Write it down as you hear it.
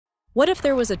What if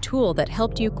there was a tool that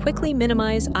helped you quickly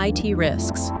minimize IT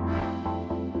risks?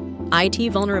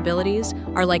 IT vulnerabilities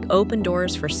are like open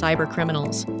doors for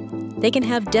cybercriminals. They can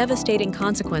have devastating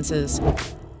consequences: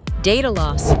 data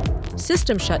loss,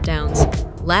 system shutdowns,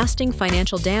 lasting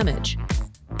financial damage.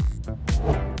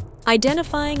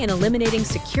 Identifying and eliminating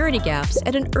security gaps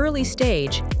at an early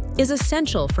stage is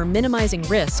essential for minimizing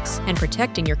risks and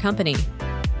protecting your company.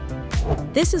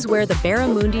 This is where the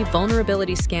Baramundi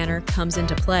vulnerability scanner comes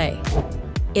into play.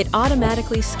 It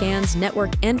automatically scans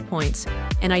network endpoints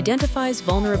and identifies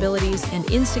vulnerabilities and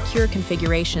insecure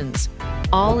configurations,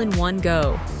 all in one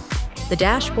go. The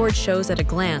dashboard shows at a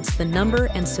glance the number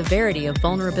and severity of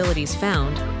vulnerabilities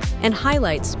found and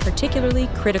highlights particularly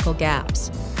critical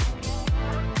gaps.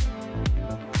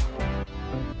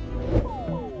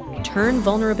 Turn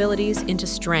vulnerabilities into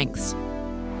strengths.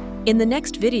 In the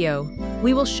next video,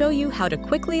 we will show you how to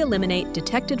quickly eliminate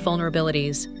detected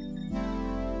vulnerabilities.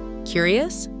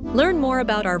 Curious? Learn more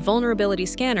about our vulnerability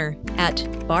scanner at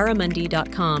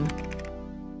baramundi.com.